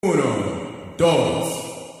Uno,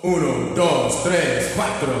 dos, tres,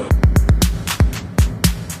 cuatro.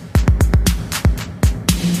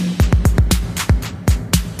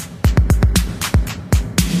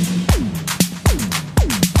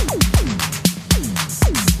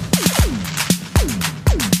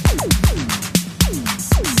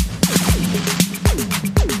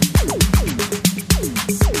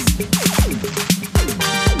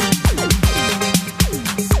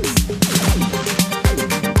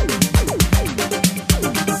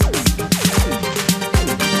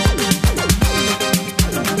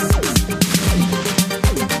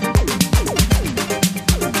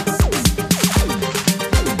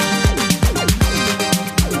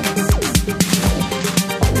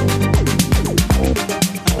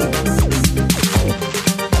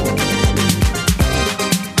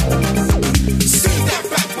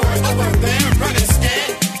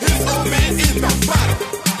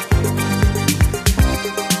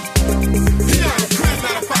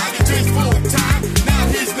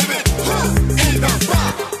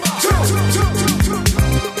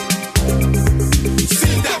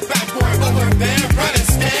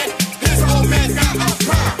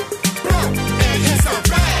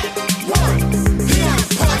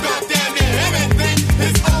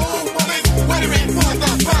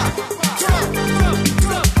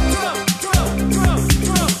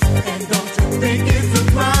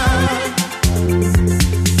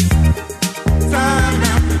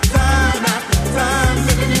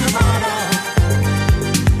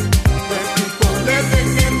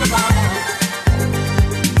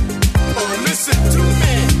 Listen to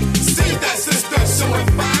me, see that sister showing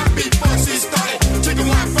fine before she started chicken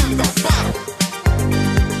line from the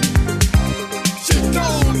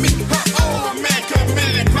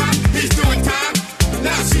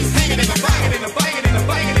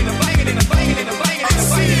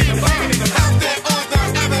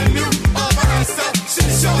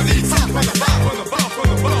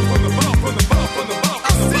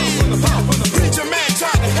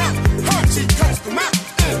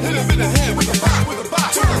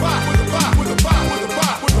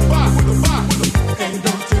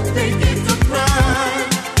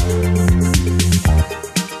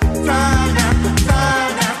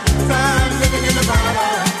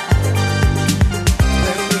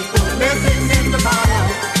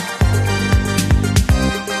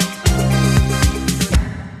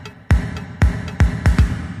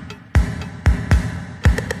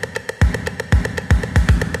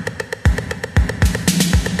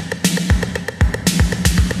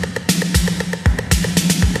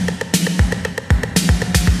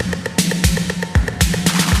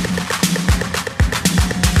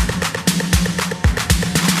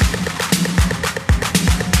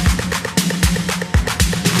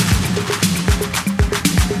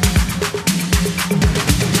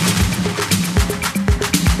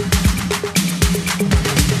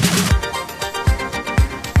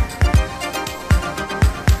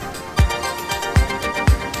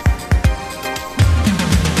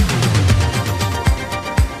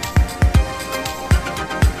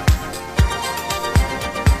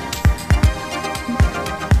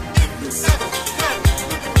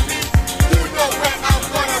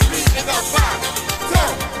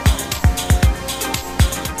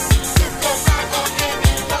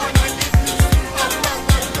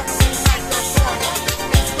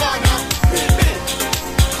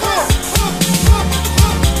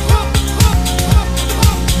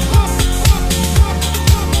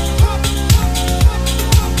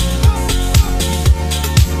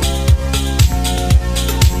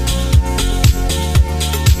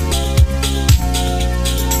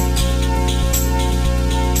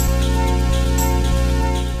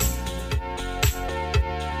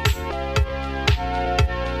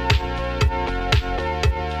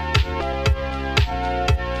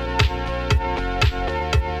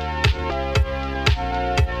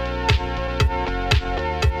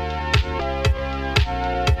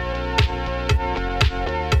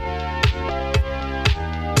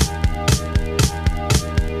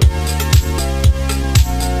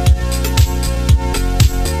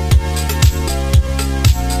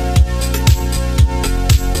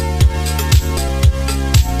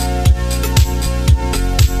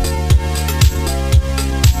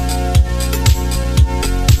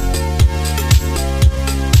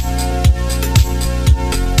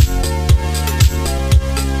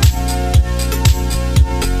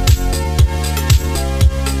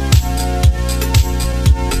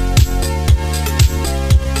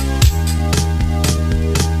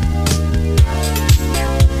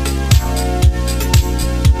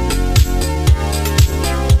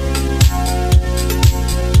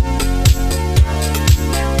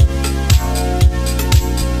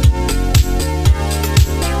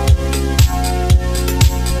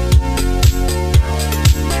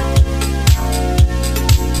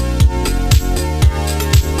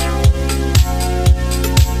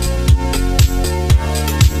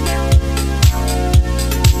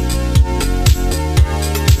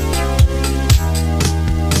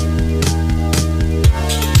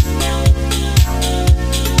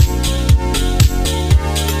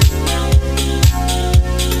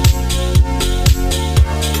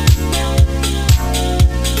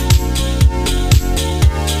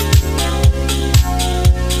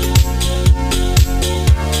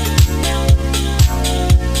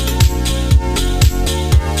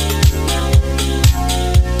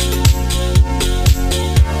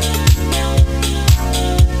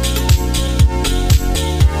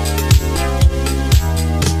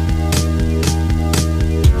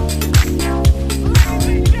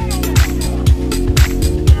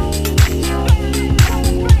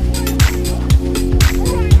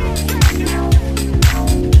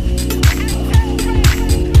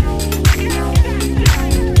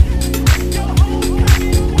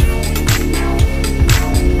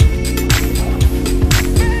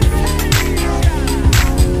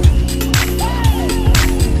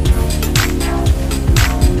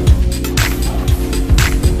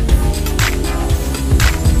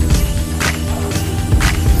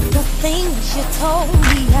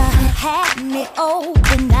had me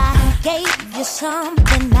open, I gave you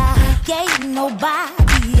something I gave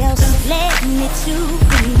nobody else. Led me to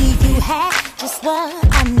believe you had just what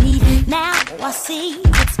I need. Now I see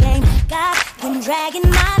it's game, got them dragging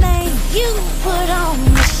my name. You put on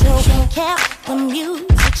the show, kept the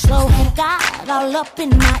music slow, got all up in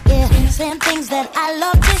my ear, saying things that I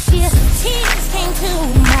love to hear. Tears came to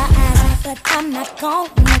my eyes, but I'm not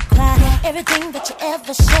gonna cry. Everything that you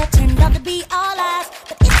ever said turned out to be all lies,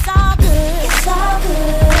 but it's all good. It's all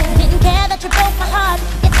good. Didn't care that you broke my heart.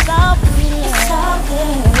 It's all good. It's all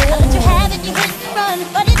good. I let you have it, you hit and run,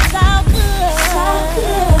 but it's all good. It's all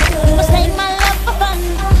good. You must take my love for fun.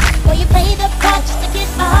 Well, you play the part just to get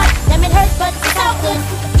my heart. Damn, it hurts, but it's all good.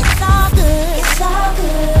 It's all good. It's all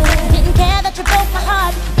good. Didn't care that you broke my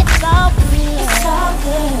heart. It's all good. It's all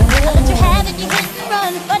good. I let you have it, you hit and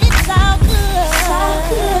run, but it's all good. It's all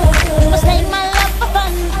good. You must take my love for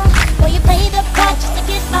fun. Well, you play the part just to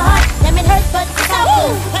get my heart. Damn, it hurts, but it's all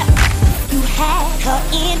good. You had her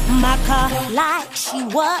in my car like she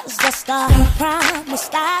was the star.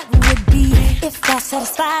 Promised I would be if I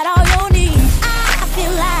satisfied all your needs. I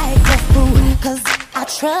feel like a fool, cause I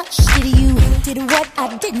trusted you. Did what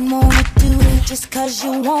I didn't wanna do, just cause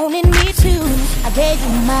you wanted me to. I gave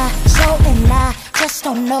you my soul and I just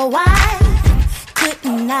don't know why.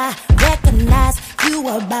 Couldn't I recognize you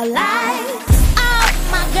were about life? All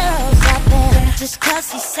my girls out there, just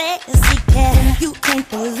cause he says he can. You can't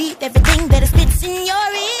believe everything that it spits in your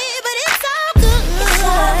ear, but it's all good. It's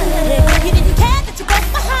all good. You didn't care that you broke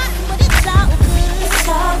my heart, but it's all good. It's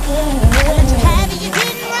all good. I let you have it, you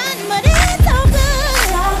didn't run, but it's all good.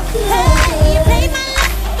 It's all good. Hey, you played my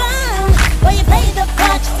life for fun. Well, you played the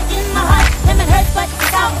part just to get my heart. Damn, it hurts, but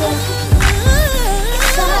it's all good.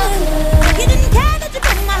 It's all good. You didn't care that you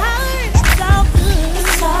broke my heart. It's all good.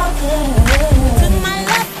 It's all good. Took my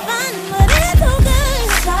love for fun, but it's all good.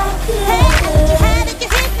 It's all good. Hey, I let you have it, you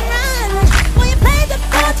hit and run. Well, you played the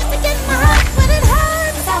part just to get my heart, but it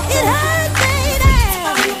hurts. It hurts, baby.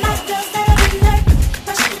 All my girls that have been hurt,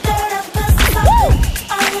 brush the dirt off 'cause it's all good.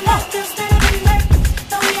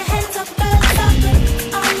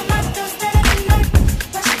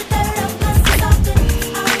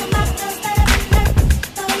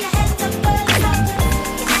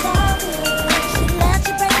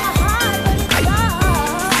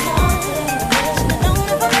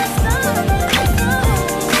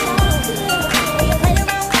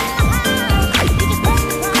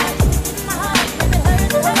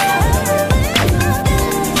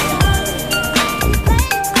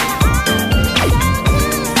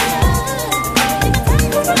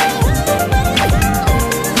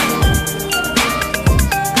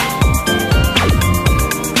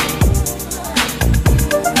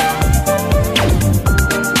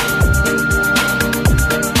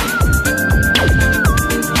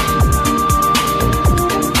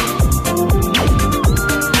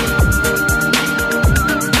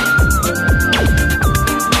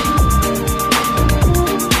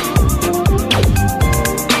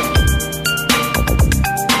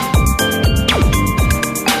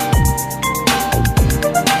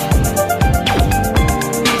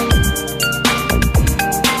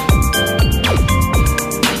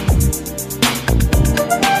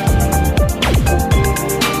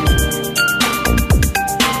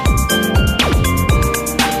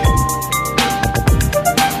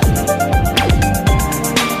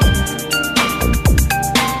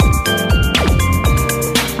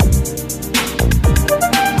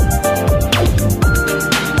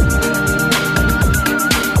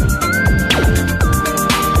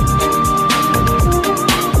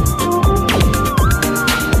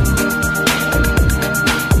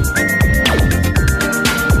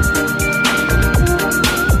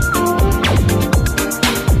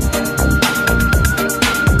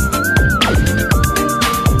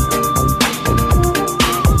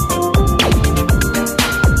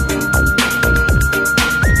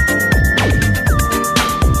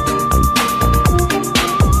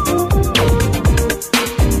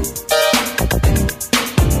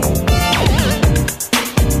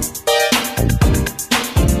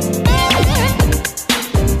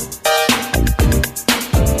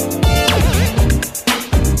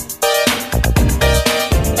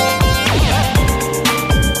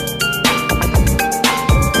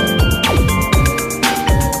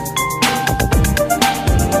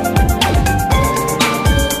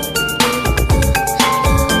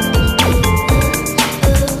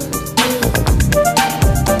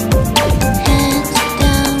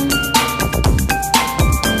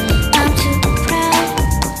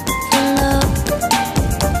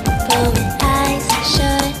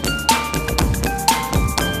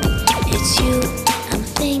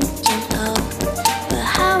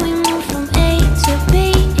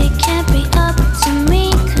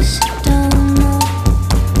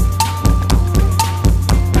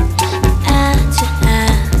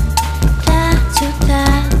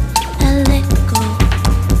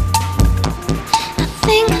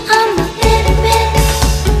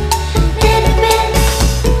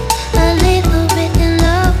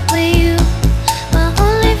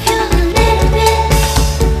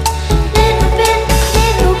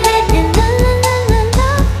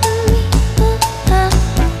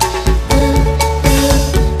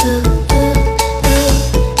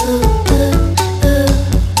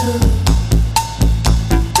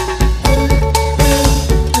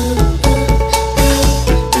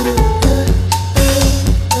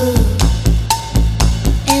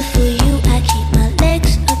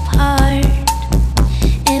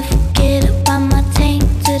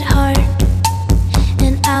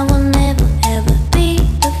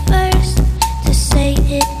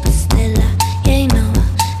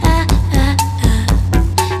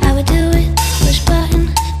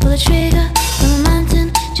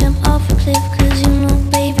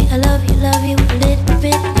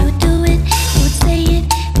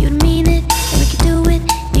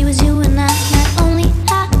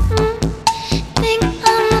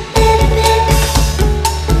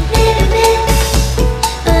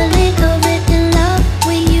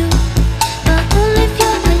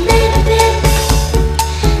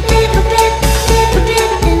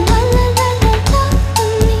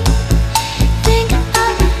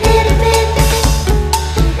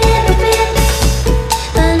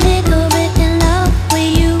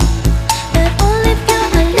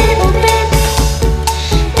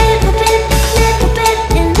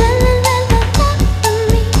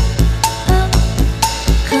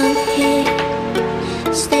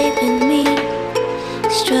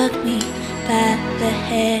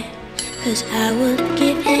 head. 'Cause I would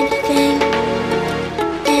give anything,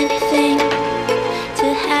 anything to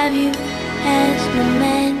have you as my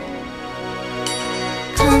man.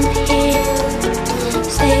 Come here,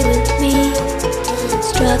 stay with me,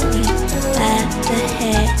 struck me by the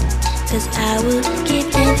head. 'Cause I would give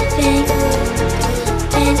anything,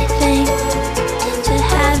 anything to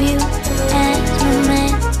have you as my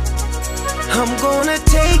man. I'm gonna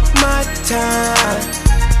take my time.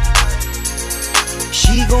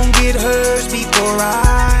 She gon' get hers before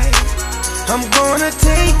I'm gonna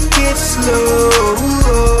take it slow.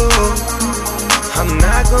 I'm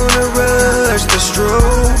not gonna rush the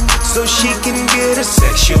stroke, so she can get a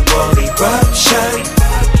sexual eruption.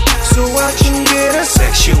 So I can get a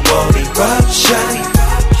sexual eruption.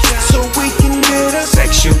 So we can get a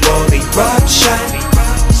sexual eruption.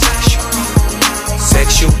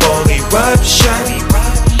 Sexual eruption.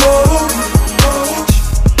 Oh, oh.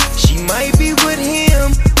 She might be with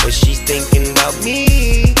him, but she's thinking about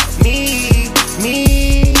me, me, me.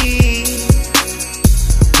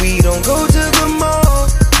 We don't go to the mall,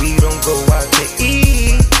 we don't go out to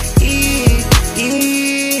eat, eat,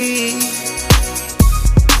 eat.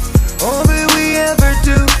 All that we ever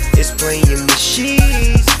do is play in the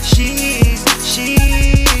sheets, sheets,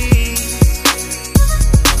 sheets.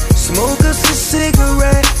 Smoke us a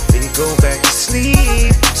cigarette, then go back to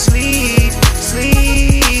sleep, sleep,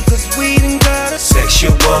 sleep. 'Cause we done got a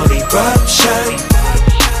sexual eruption.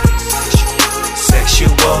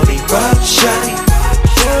 Sexual eruption.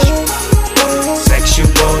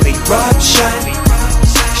 Sexual eruption.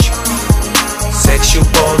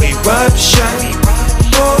 Sexual eruption.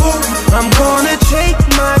 Oh, I'm gonna take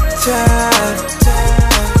my time.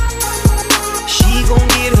 She gon'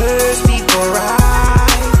 get hers before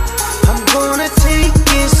I'm gonna take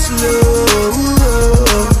it slow.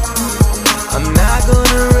 I'm not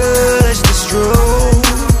gonna rush the stroke.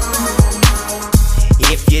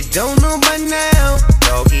 If you don't know by now,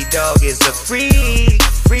 Doggy Dog is a freak,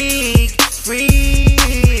 freak,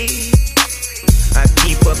 freak. I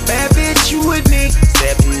keep a bad bitch with me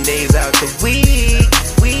 7 days out the week,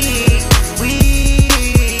 week,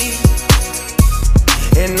 week.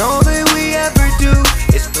 And all that we ever do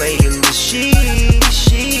is play in the sheets,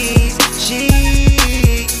 sheets,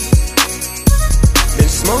 sheets. Then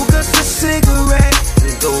smoke us a cigarette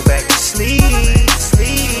and go back to sleep,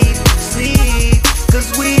 sleep, sleep. 'Cause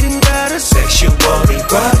we done got a sexual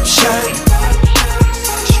eruption.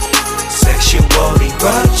 Sexual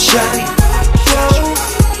eruption.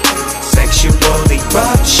 Sexual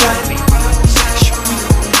eruption.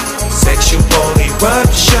 Sexual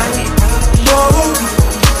eruption. Whoa.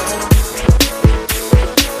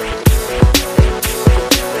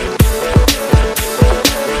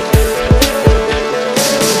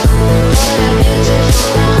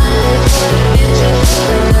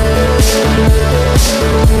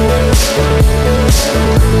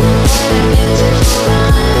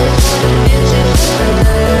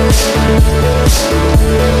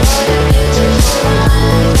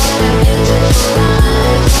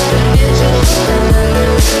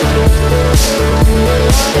 Beautiful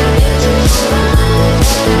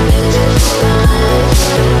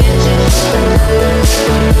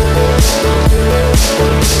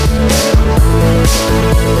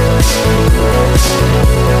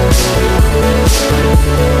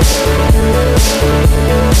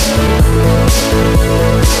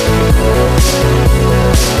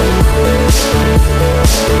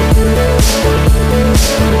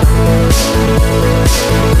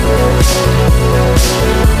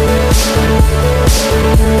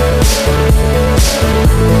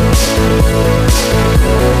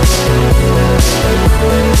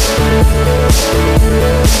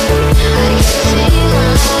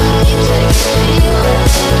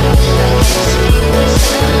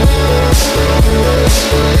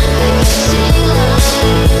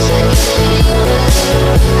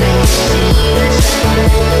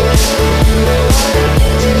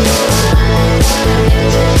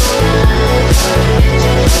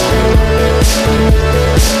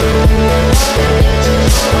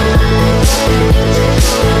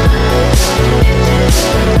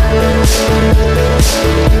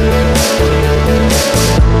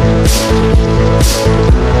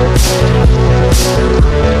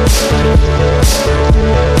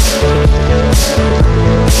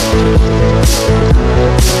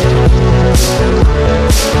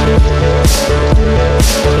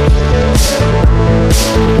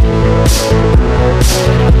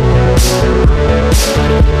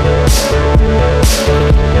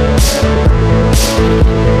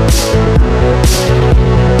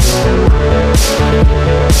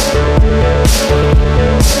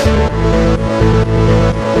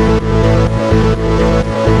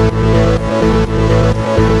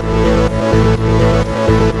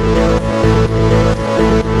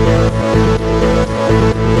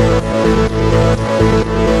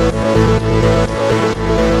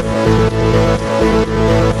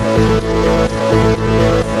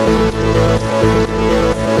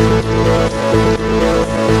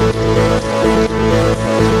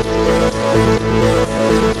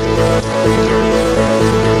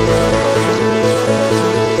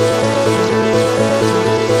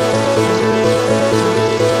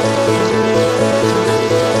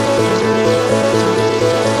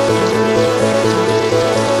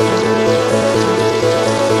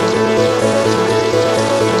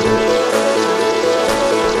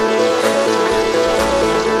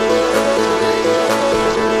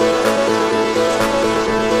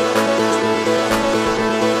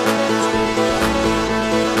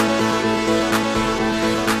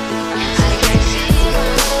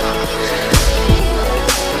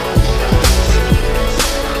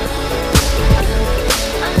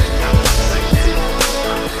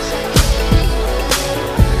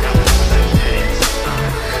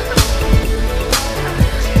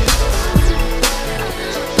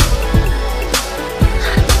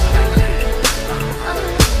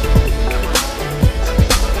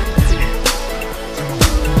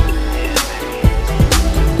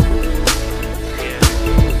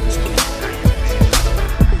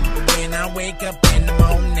wake up in the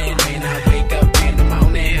morning, when I wake up in the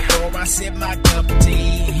morning, before I sip my cup of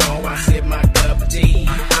tea, before I sip my cup of tea,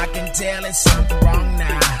 I can tell it's something wrong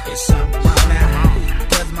now, it's something wrong now,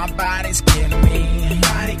 cause my body's killing me,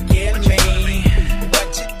 body killing me,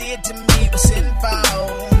 what you did to me was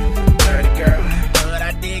sinful, dirty girl, but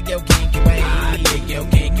I dig your kinky way, I dig your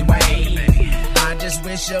kinky way, I just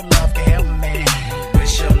wish your love could help me,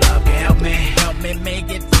 wish your love could help me make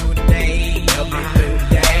it through the day, help me through the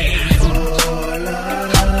day, oh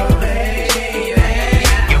love, baby,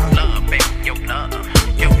 your love, baby, your love,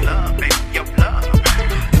 your love, baby, your love,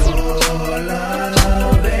 oh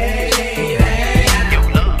love, baby, your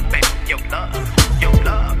love, baby, your love, your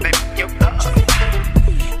love, baby, your love,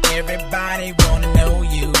 everybody wanna know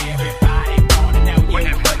you, everybody wanna know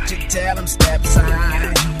you, but you tell them step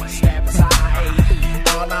aside, step aside,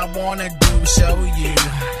 all I wanna do is show you,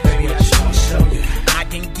 baby, I show you, I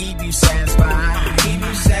can keep you satisfied,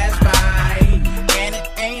 and it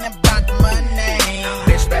ain't about the money,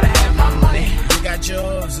 bitch better have my money, you got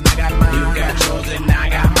yours and I got mine, you got yours and I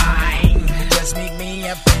got mine, just meet me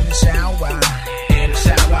up in the shower, and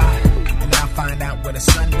I'll find out where the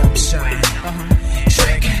sun don't shine,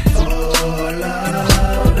 trick, oh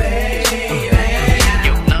love, baby,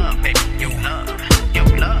 your love, baby, your love, your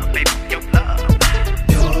love, baby, your love,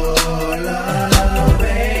 your love,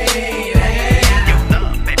 baby, your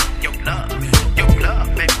love, baby, your love, your love,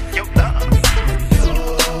 baby, your love,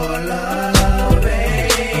 your love,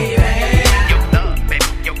 baby, your love,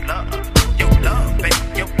 baby, your love, your love, baby,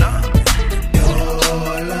 your love, your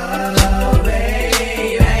love, baby,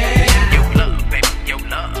 your love, baby, your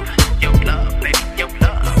love, your love, baby, your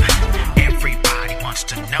love. Everybody wants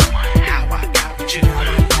to know how I got with you.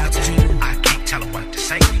 I can't tell her what to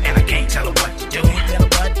say, and I can't tell her what to do.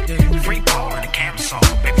 Free ball in the camera song,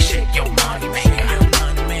 baby, shit, your money maker.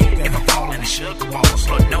 If I fall in the sugar walls,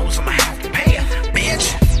 Lord knows I'ma have to pay her, bitch.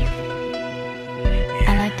 I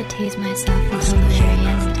like to tease myself until the very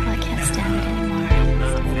end, until I can't stand it anymore.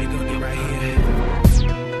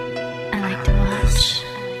 I like to watch.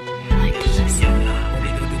 I like to listen.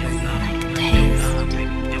 I like to taste.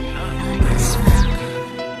 I like to smell.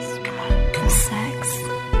 Sex.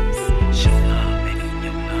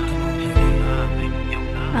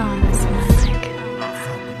 Oh, that's what I like.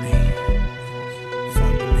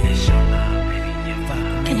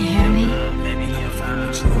 Can you hear me?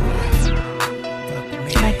 Do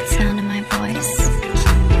you like the sound of my voice?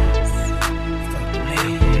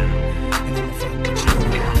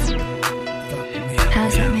 How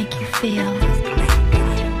does it make you feel?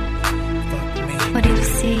 What do you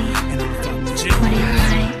see? What do you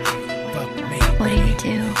like? What do you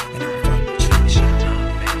do?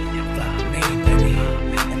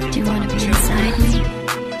 Do you want to be inside me?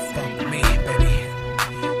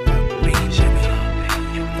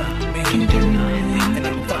 Can you give me what I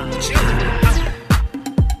want?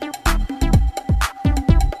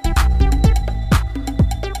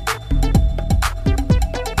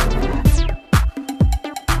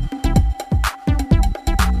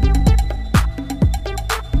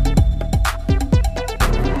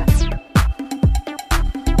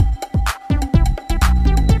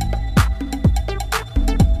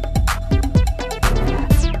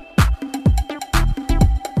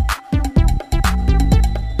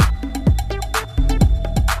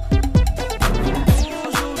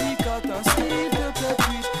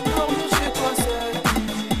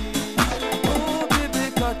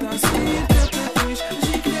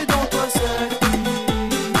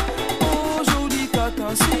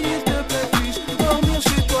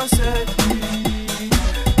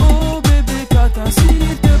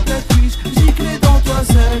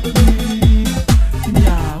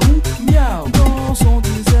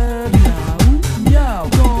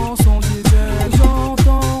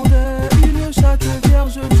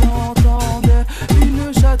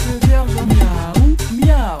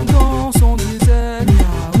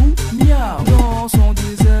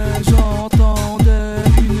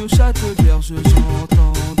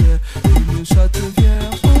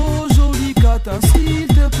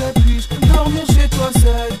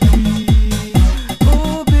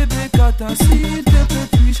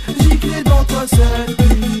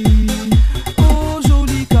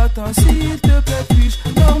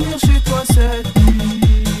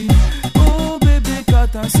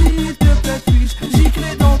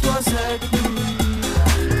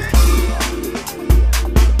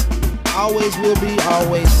 Always will be,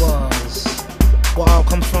 always was. Where all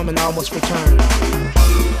comes from and all must return.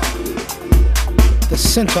 The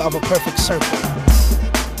center of a perfect circle.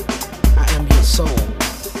 I am your soul.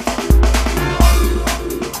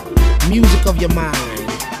 Music of your mind.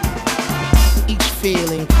 Each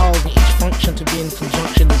feeling, causing each function to be in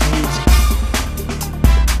conjunction with music.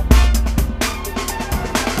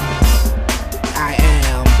 I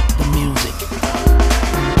am the music.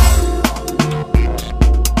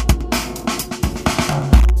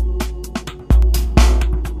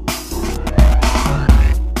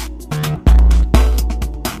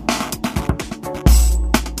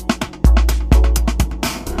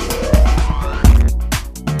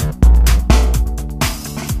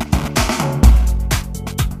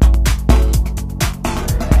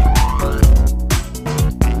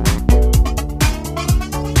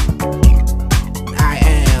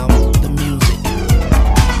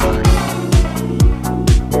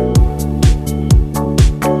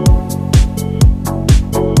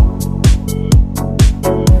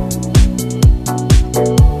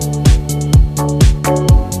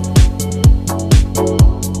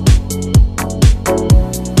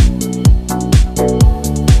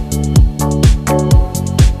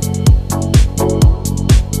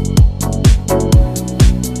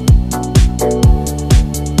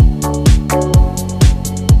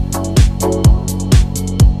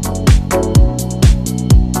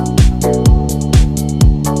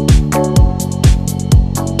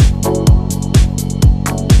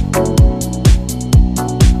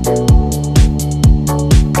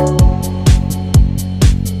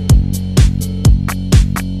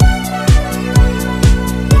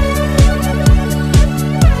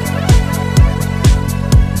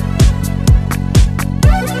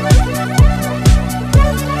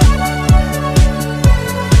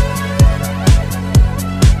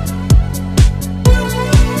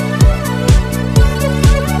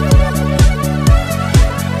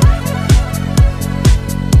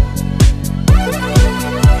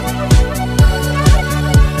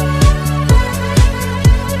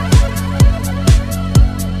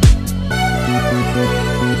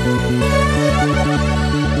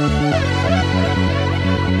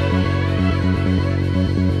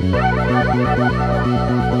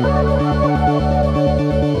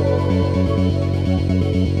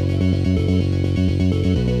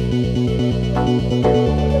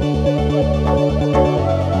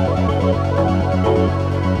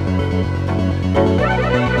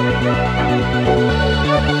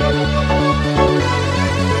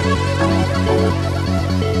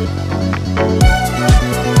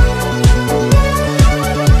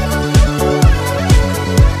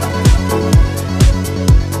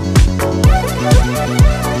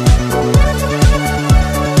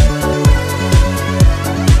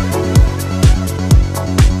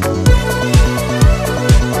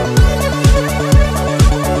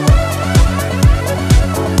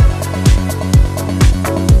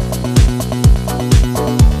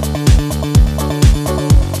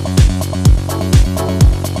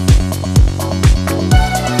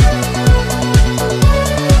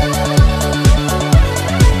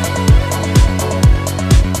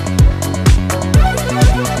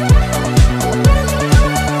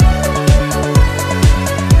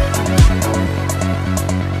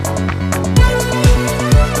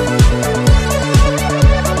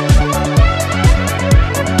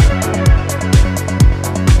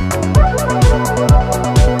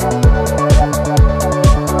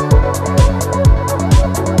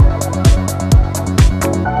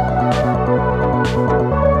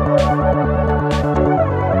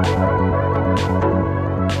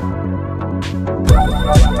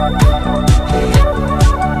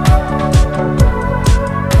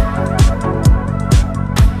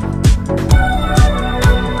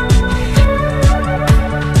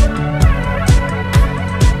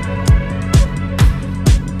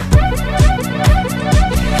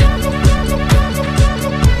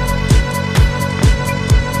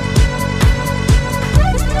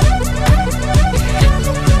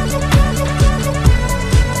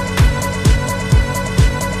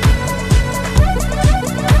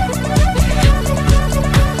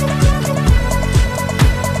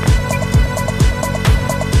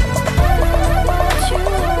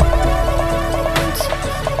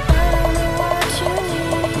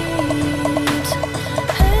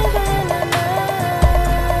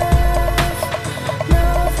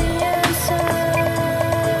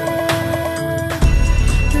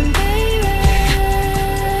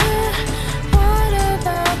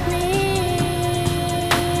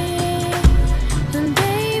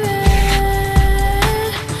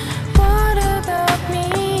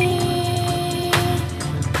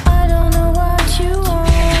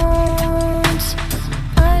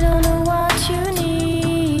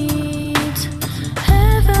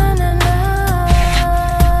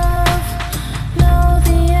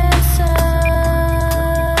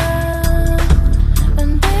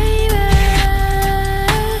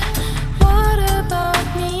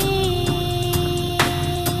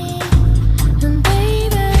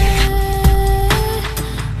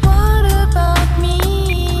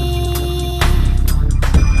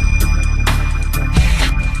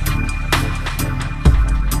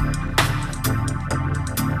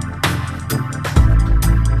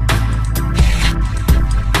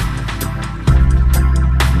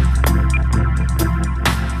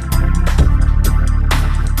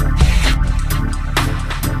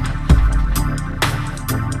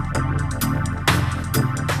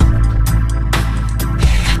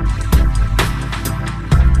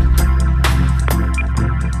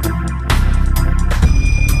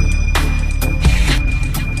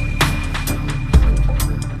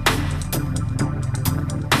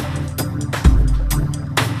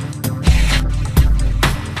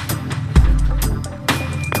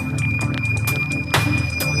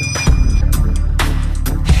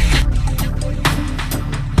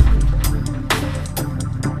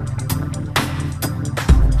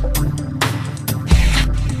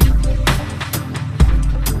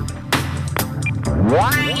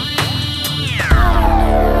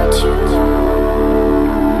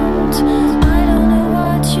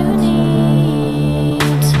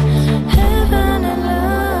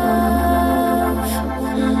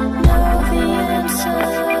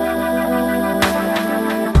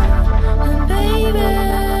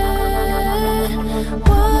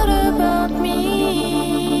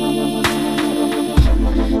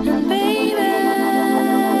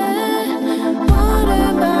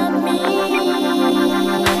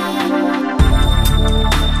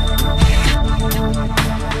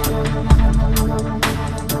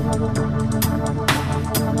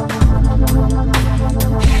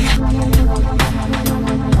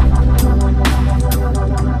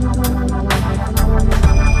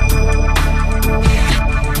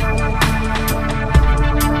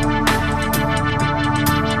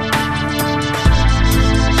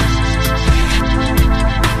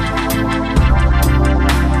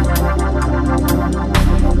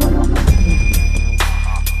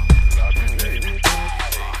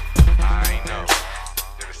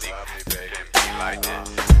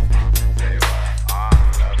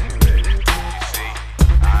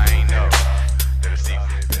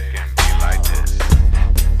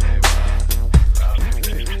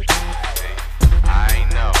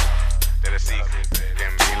 secret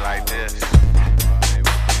can be like this.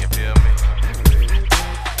 You feel me?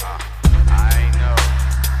 I ain't know.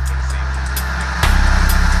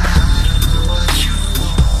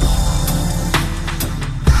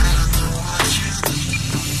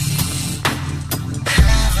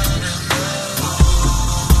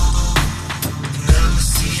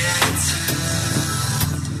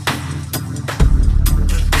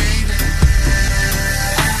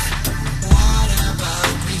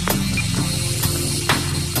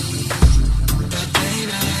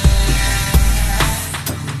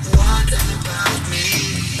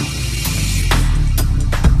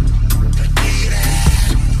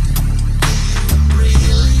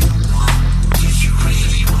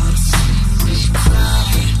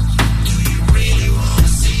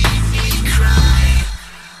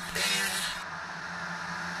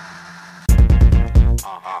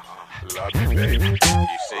 Love you, baby.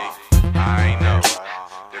 You see, I ain't know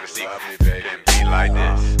that the secret can be like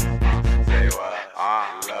this. Say what?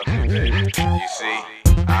 Love you, baby. You see,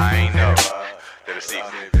 I ain't know that the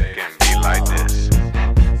secret can be like this.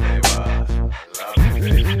 Say what? Love you,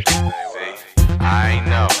 baby. See, I ain't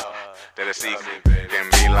know that the secret can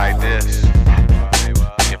be like this.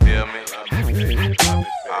 You feel me?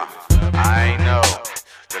 I ain't know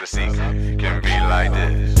that the secret can be like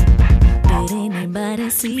this. Did anybody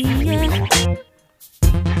see ya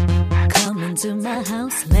coming to my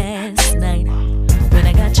house last night when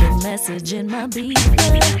I got your message in my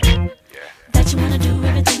beeper that you wanna do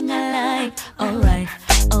everything I like? Alright,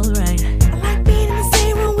 alright. I like being in the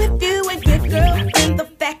same room with you and your girlfriend. The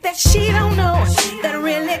fact that she don't know that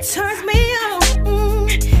really turns me on.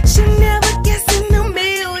 She never guessed in a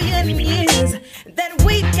million years that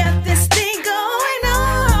we got this thing going on.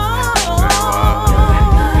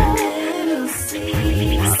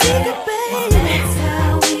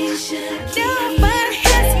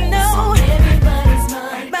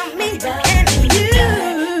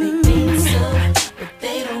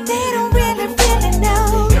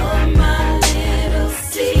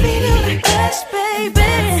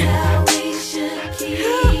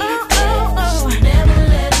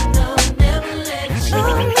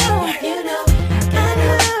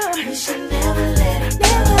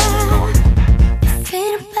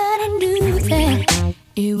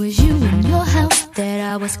 It was you in your house that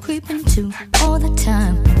I was creeping to all the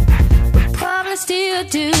time, but probably still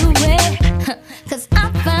do it, cause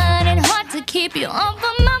I find it hard to keep you off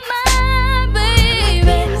of my mind,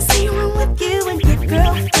 baby. In the same room with you and your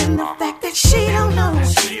girlfriend. The fact that she don't know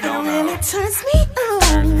that really turns me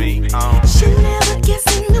on. She never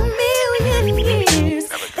guessed in a million years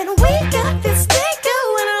that we got this thing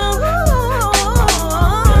going on.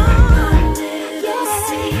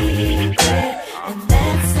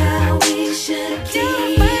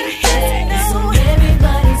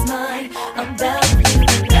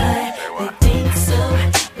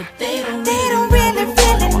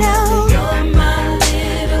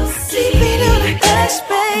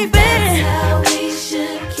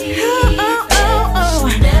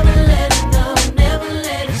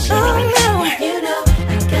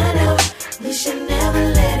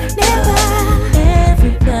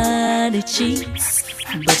 Cheats,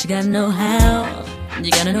 but you gotta know how,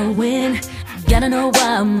 you gotta know when, you gotta know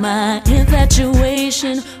why. My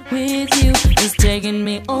infatuation with you is taking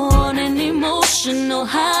me on an emotional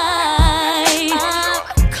high.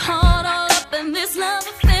 I'm caught all up in this love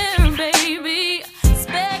affair, baby.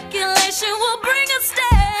 Speculation will bring us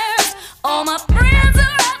stairs. All my friends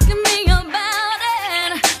are asking me about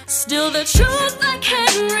it. Still the truth I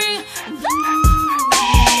can't read.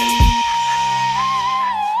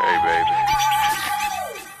 Hey, baby.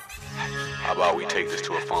 How about we take this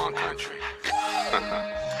to a foreign country?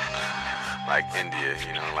 Like India,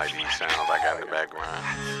 you know, like these sounds I got in the background.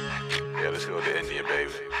 Yeah, let's go to India,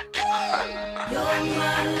 baby.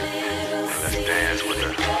 Let's dance with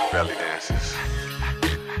the belly dancers.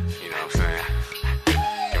 You know what I'm saying?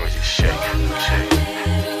 Can we just shake, shake,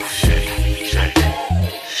 shake, shake,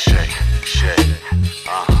 shake, shake.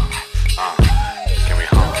 Can we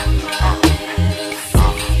hum?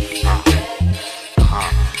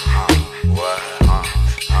 What?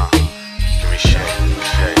 Can we shake,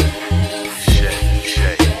 shake, shake,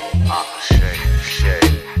 shake, shake,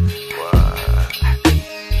 shake? What?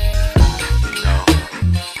 You know,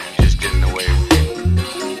 I'm just getting away.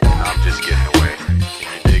 I'm just getting away. Can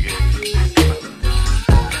you dig it?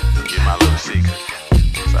 Get my little secret.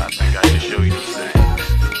 So I think I should show you these things.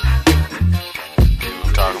 You know what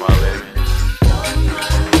I'm talking about, baby?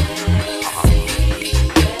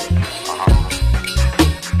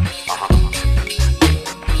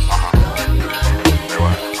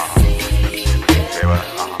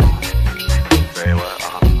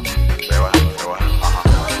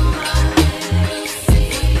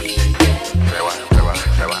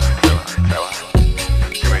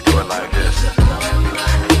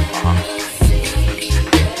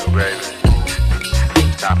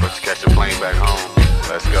 Time for us to catch a plane back home.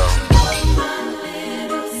 Let's go.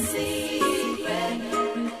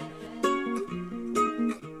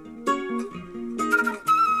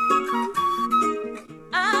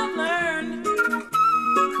 I've learned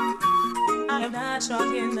I am not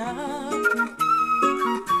strong enough.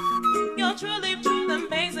 You're truly, truly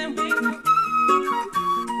amazing.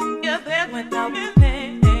 You're there without me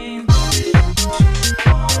pain.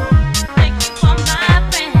 Thank you for my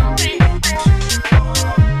friend.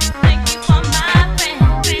 Thank you for my friend.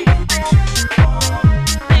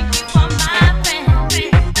 Thank you for my friend.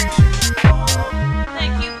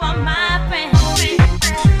 Thank you for my friend. Thank you for my friend.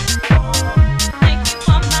 Thank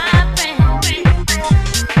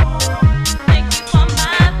you for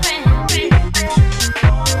my friend.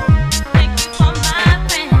 Thank you for my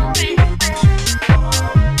friend.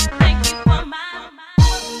 Thank you for my.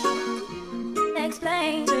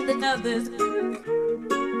 Explain to the others.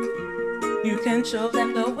 You can show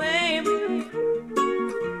them the way.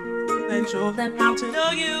 Then show them how to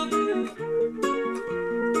know you.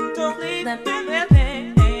 Don't leave them in their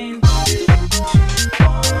pain.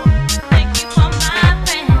 Thank you for my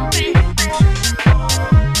friend.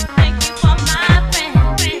 Thank you for my friend.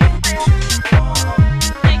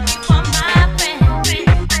 Thank you for my friend.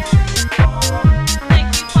 Thank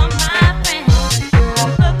you for my friend.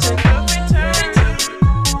 Look to your return.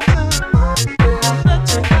 Look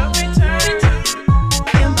to your return.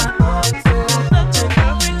 In my thoughts. Look to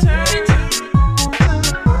your return.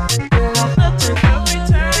 Look to your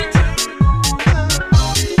return.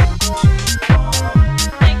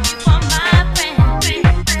 Thank you for my friend.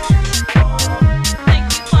 Thank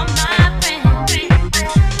you for my friend.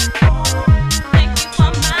 Thank you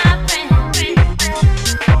for my friend.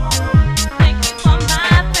 Thank you for my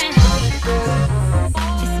friend.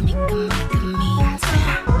 Just make a means.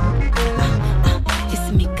 Just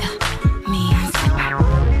make a means.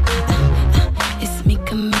 Just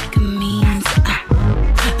make a means.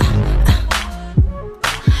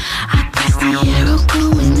 I press the arrow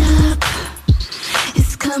going up.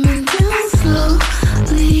 It's coming down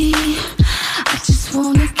slowly. I just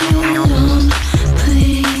wanna get on,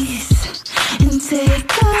 please, and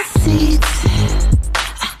take a seat.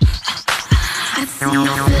 I see you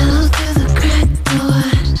fell through the crack door.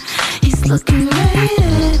 He's looking right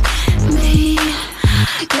at me.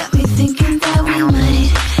 Got me thinking that we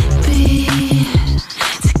might be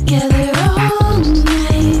together all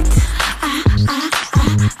night.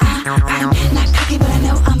 I'm not cocky, but I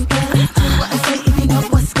know I'm good. Do what I say if you know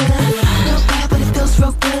what's good. No bad, but it feels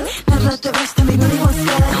real good. Never let the rest of me really what's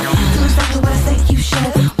good. Do exactly what I say you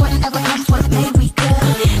should. Whatever comes, what may we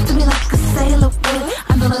good. Do me like a sailor would.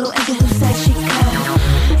 I'm the little engine who said she could.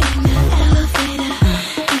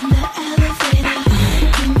 In the elevator,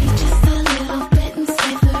 give me just a little bit and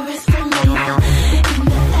save the rest for later. In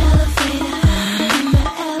the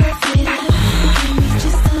elevator, give me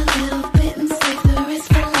just a little bit and save the rest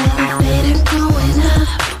for later. Elevator going up,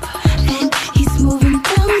 and he's moving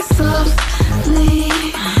down softly.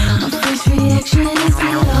 My first reaction is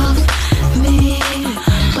get off me,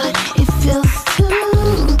 but it feels too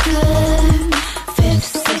good. 5th,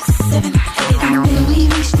 6th, 7th, 8th, and then we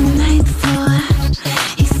reach the 9th floor.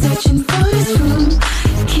 He's searching for his room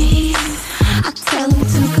keys. I tell him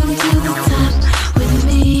to come to the top with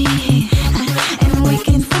me, and we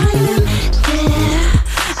can find him there.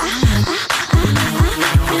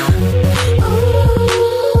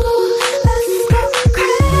 Ooh, let's go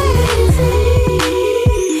crazy.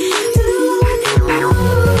 Do what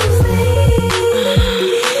moves me.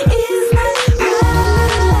 Is not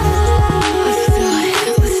right. Let's do it.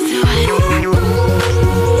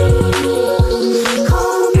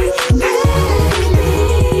 Call me baby.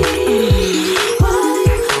 Why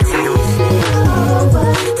touch me over,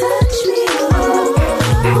 touch me over?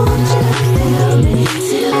 Won't you feel me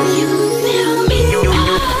till you feel me?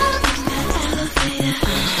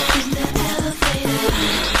 In the elevator,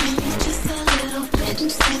 give me just a little bit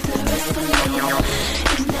and save the rest for later.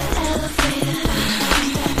 In the elevator,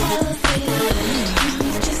 give me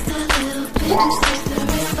just a little bit and save the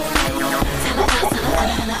rest for later. Tell her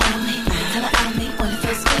on me, tell her on me when it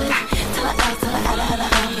feels good. Tell her on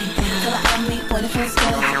me, tell her on me when it feels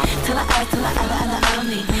good. Tell her on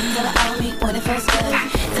me, tell her on me when it feels good.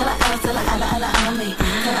 Tell her on me,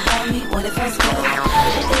 tell her on me when it feels good.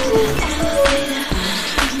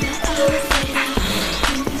 In the elevator,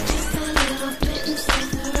 give me just a little bit and save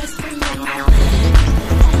the rest for later.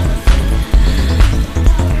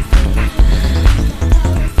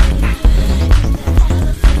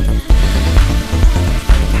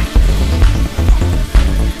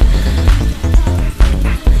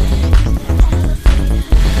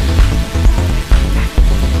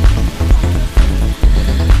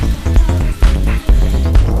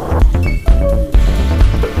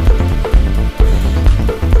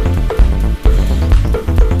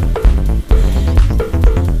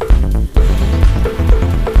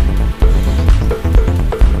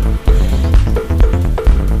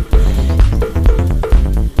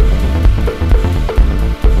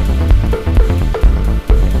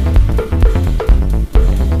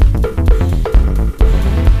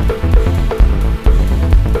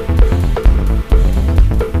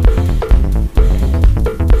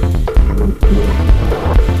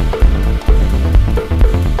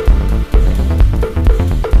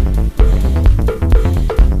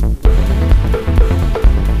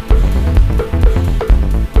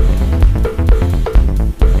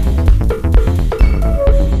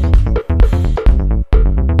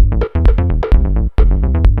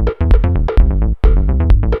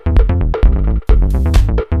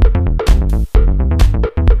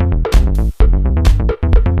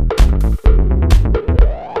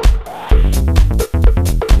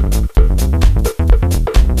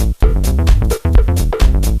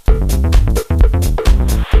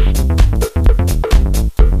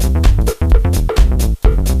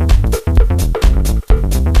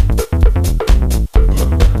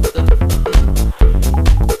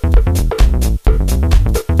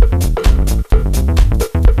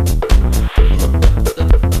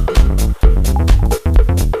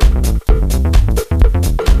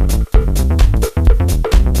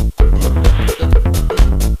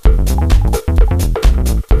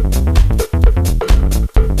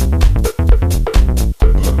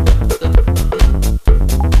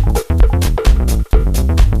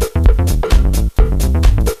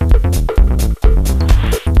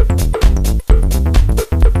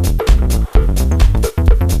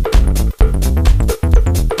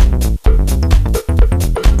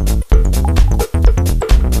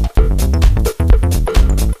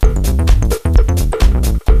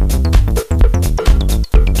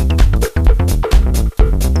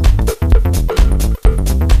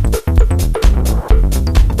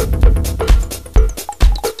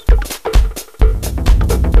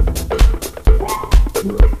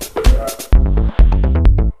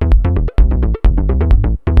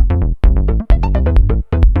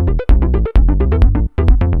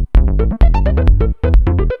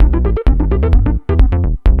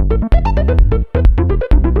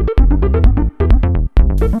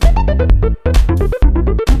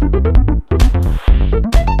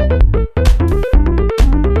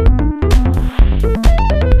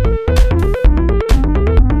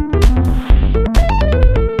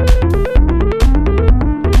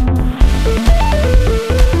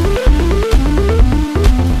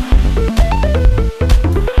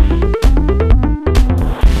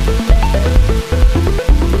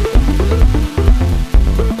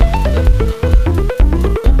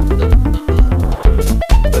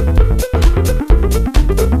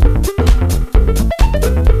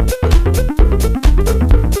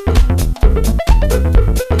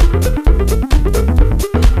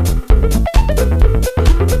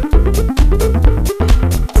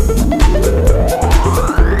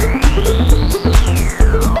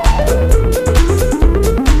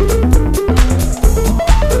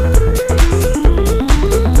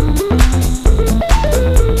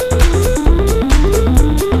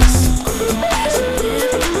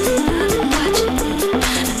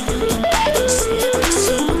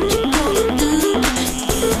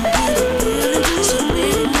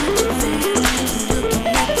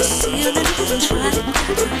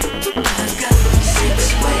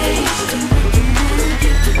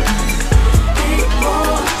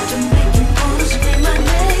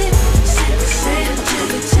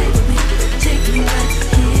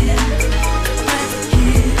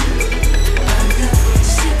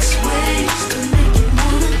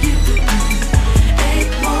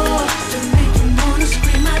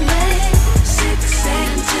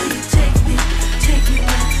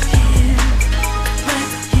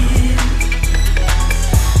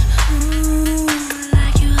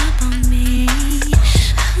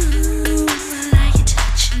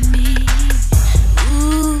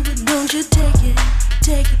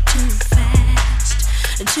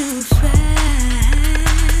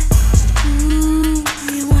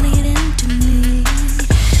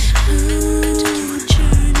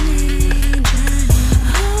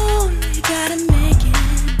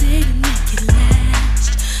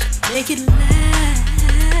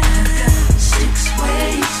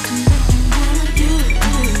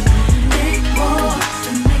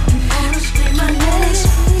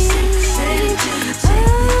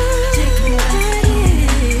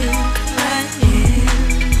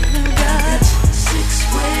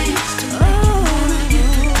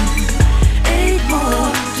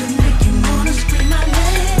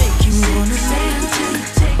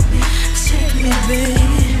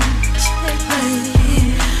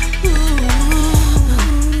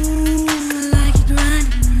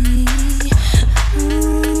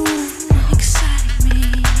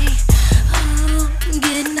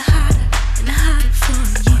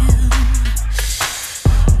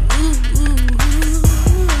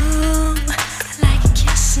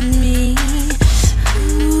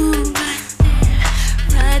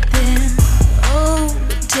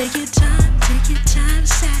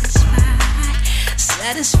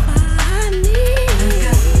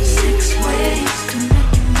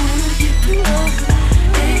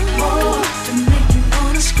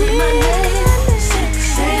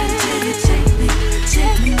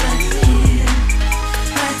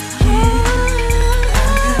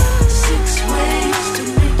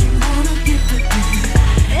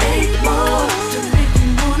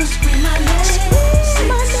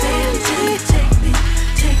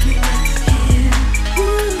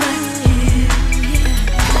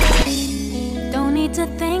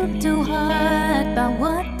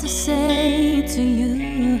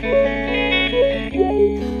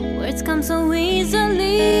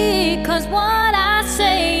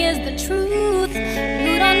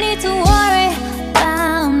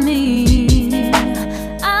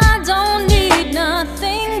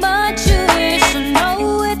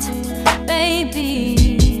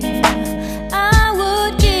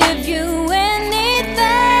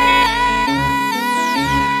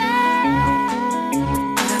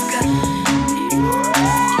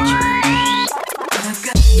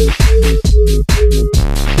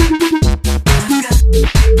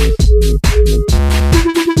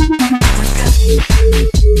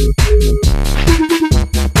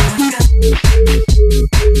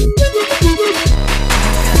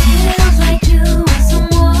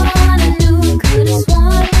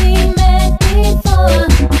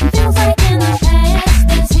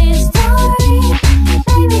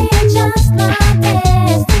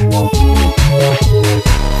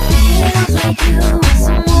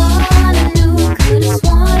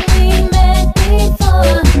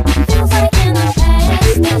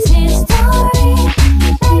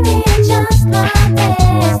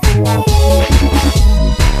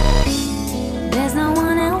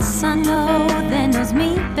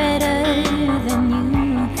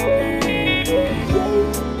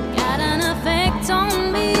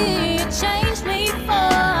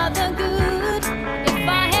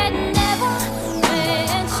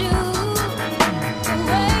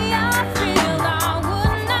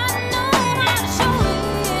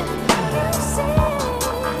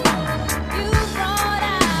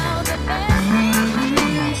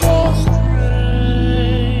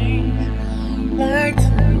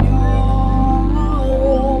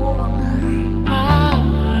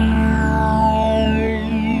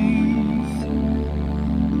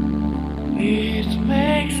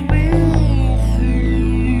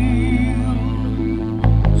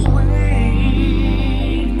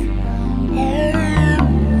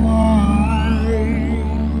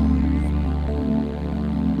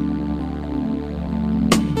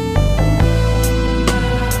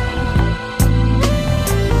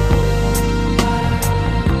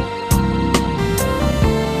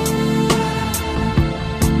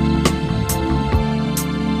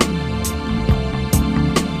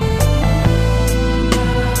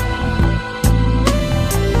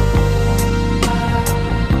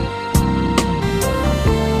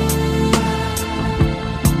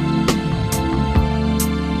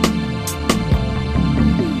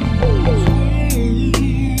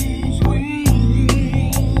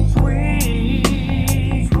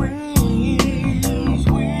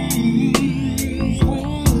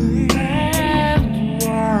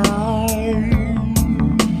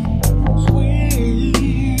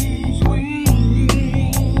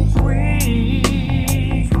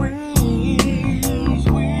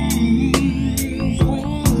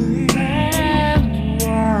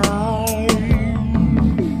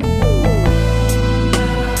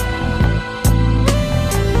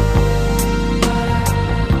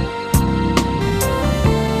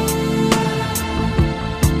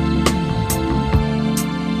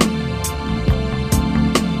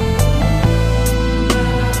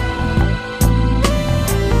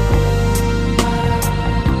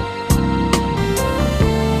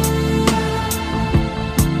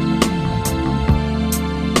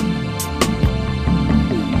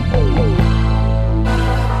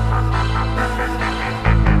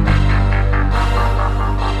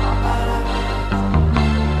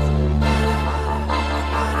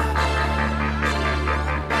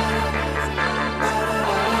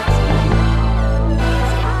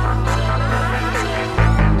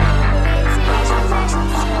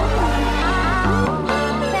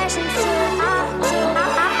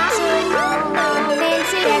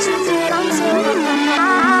 confessions it onto the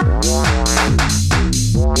mind.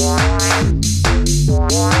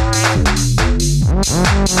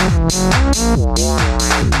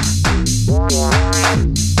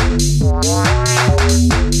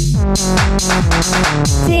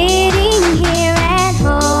 Sitting here at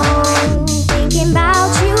home, thinking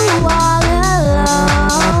about you all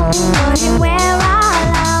alone, wondering where all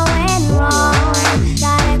I went wrong.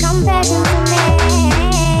 Got a confession to make.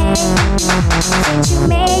 Since you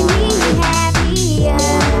made me happier,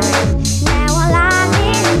 now all I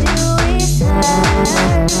can do is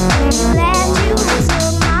hurt. When you left, you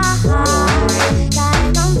took my heart. Got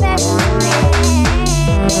a confession to make.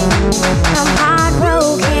 I'm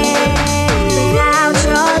heartbroken without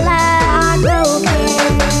your love. Heartbroken,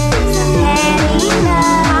 I've had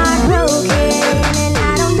enough. Heartbroken, and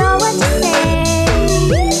I don't know what to say.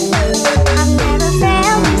 I've never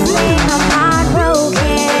felt this way. I'm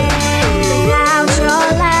heartbroken without your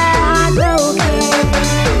love. Heartbroken,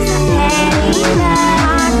 I've had enough.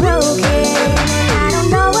 Heartbroken, and I don't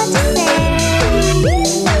know what to say.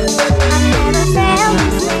 I've never felt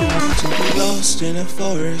this way. Lost in a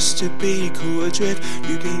forest to be caught adrift.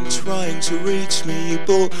 You've been trying to reach me. You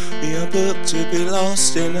bought me a book to be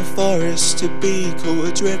lost in a forest to be caught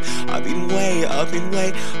adrift. I've been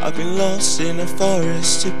lost in a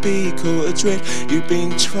forest to be caught adrift. You've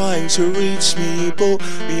been trying to reach me. You bought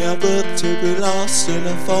me a book to be lost in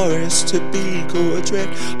a forest to be caught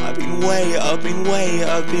adrift. I've been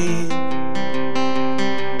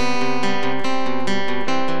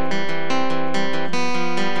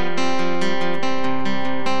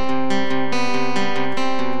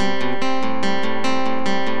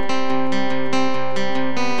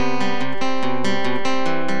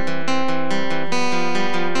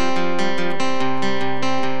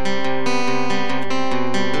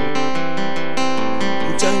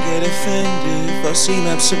Don't get offended if I seem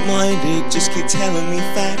absent-minded. Just keep telling me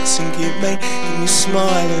facts and keep making me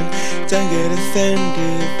smile. And don't get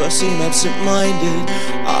offended if I seem absent-minded.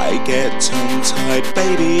 I get tongue-tied,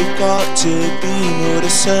 baby, you've got to be more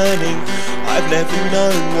discerning. I've never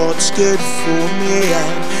known what's good for me,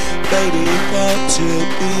 and baby, you've got to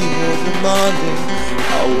be more demanding.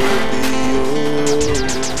 I will be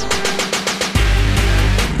yours.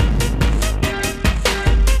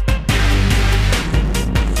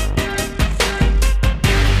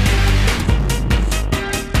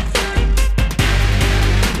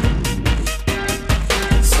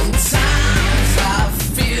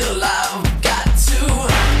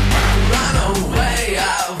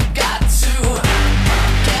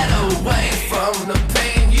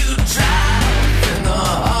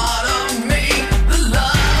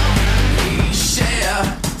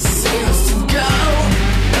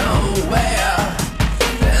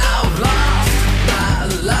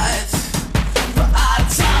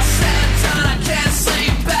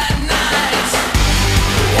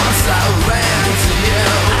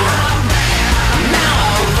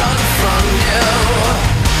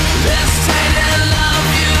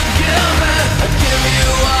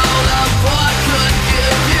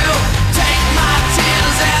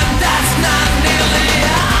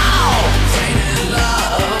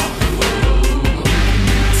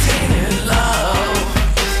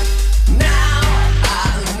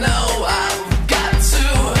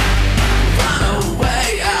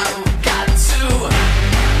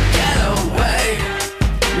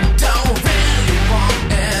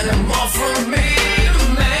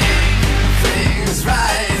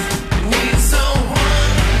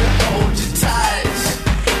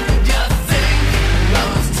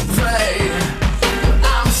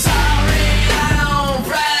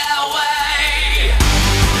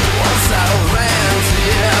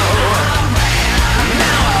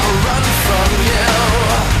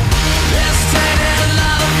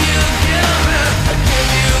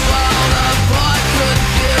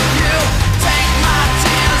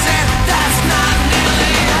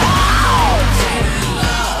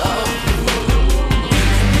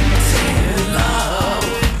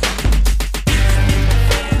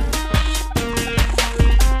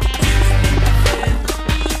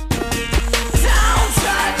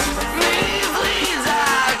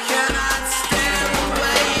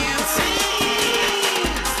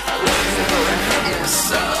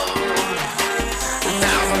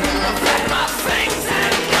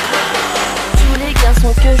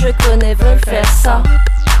 Que je connais veulent faire ça.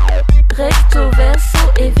 Recto, verso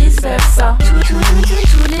et vice versa.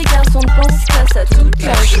 Tous les garçons pensent qu'à ça toute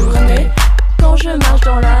la journée. Quand je marche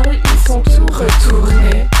dans la rue, ils sont tout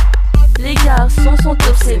retournés. Les garçons sont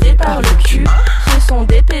obsédés par le cul. Ce sont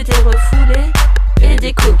des pédés refoulés et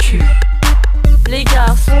des cocus. Les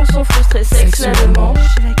garçons sont frustrés sexuellement.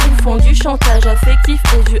 chantage affectif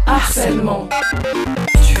et du harcèlement.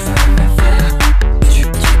 Tu veux me faire, tu veux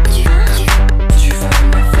me faire, tu veux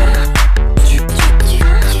me faire,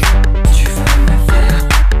 tu veux me faire,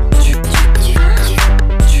 tu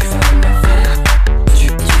veux me faire, tu veux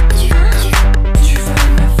me faire, tu veux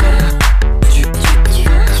me faire, tu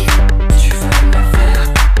veux me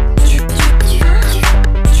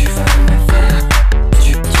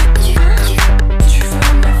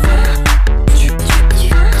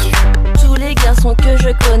Tous les garçons que je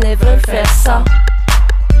connais veulent faire ça.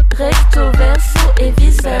 Recto verso et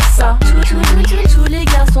vice versa. Tous les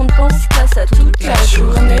garçons ne pensent qu'à ça toute la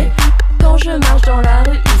journée. Quand je marche dans la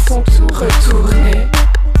rue, ils sont tout retournés.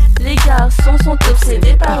 Les garçons sont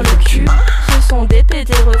obsédés par le cul. Ce sont des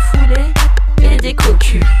pédés refoulés et des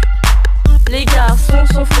cocus. Les garçons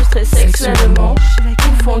sont frustrés sexuellement.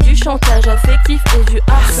 Ils font du chantage affectif et du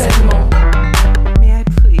harcèlement. May I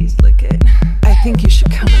please lick it? I think you should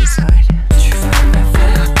come inside. Tu veux me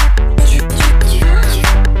faire, tu veux me faire,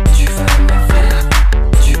 tu veux me faire,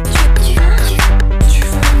 tu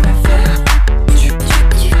veux me faire, tu veux me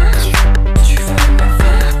faire, tu veux me faire, tu veux me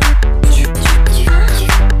faire, tu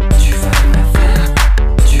veux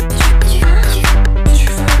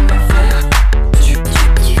me faire, tu veux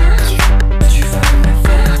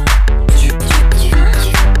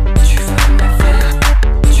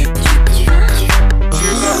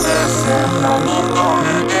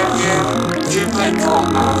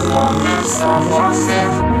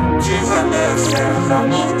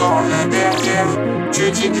Tu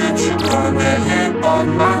dis que tu connais les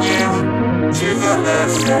bonnes manières. Tu veux me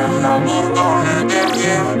faire l'amour dans le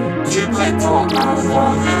derrière. Tu prétends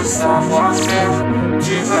avoir le savoir-faire.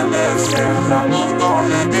 Tu veux me faire l'amour dans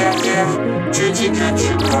le derrière. Tu dis que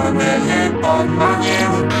tu connais les bonnes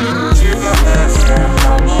manières. Tu veux me faire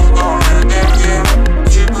l'amour dans le derrière.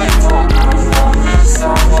 Tu prétends avoir le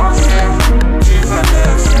savoir-faire. Tu veux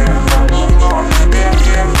me faire l'amour dans le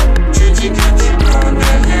derrière. Tu dis que tu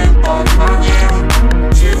connais les bonnes manières.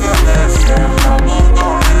 Tu veux me faire l'amour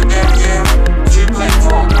dans le derrière. Tu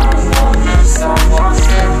prétends avoir le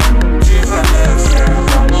savoir-faire. Tu veux me faire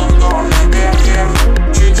l'amour dans le derrière.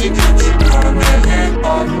 Tu dis que tu connais les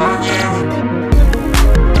bonnes manières.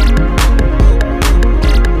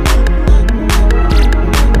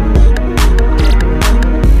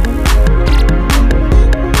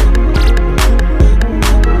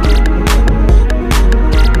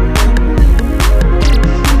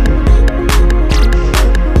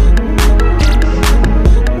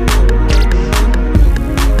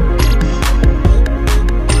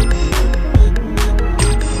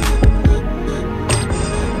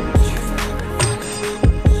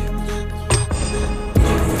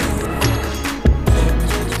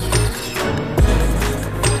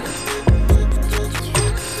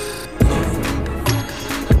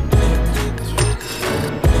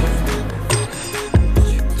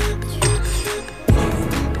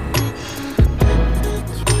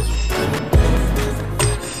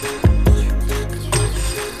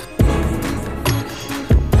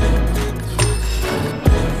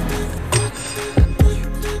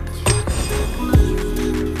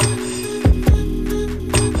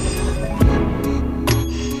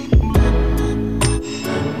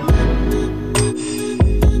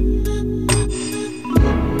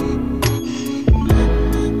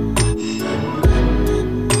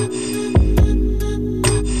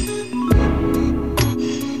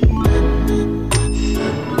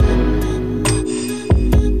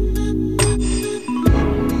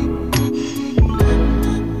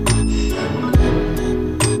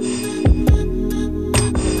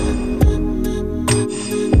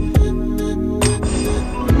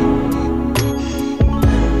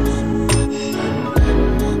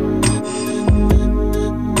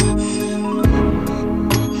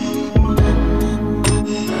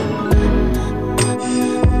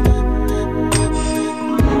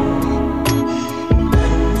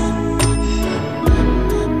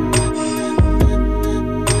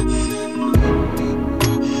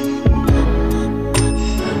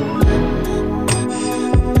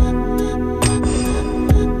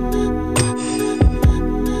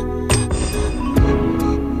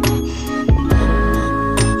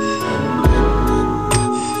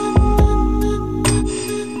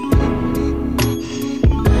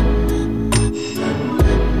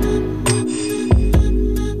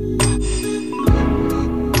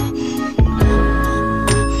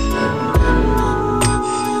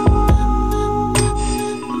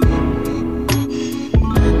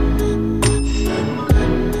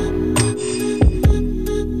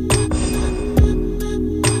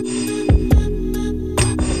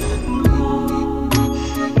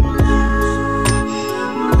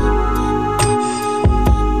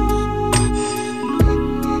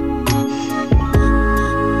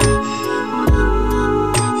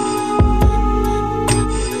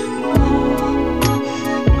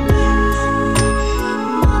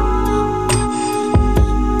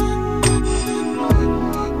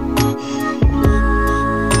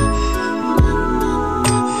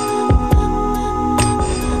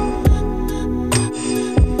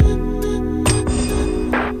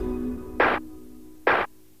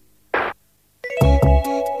 Thank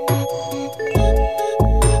you.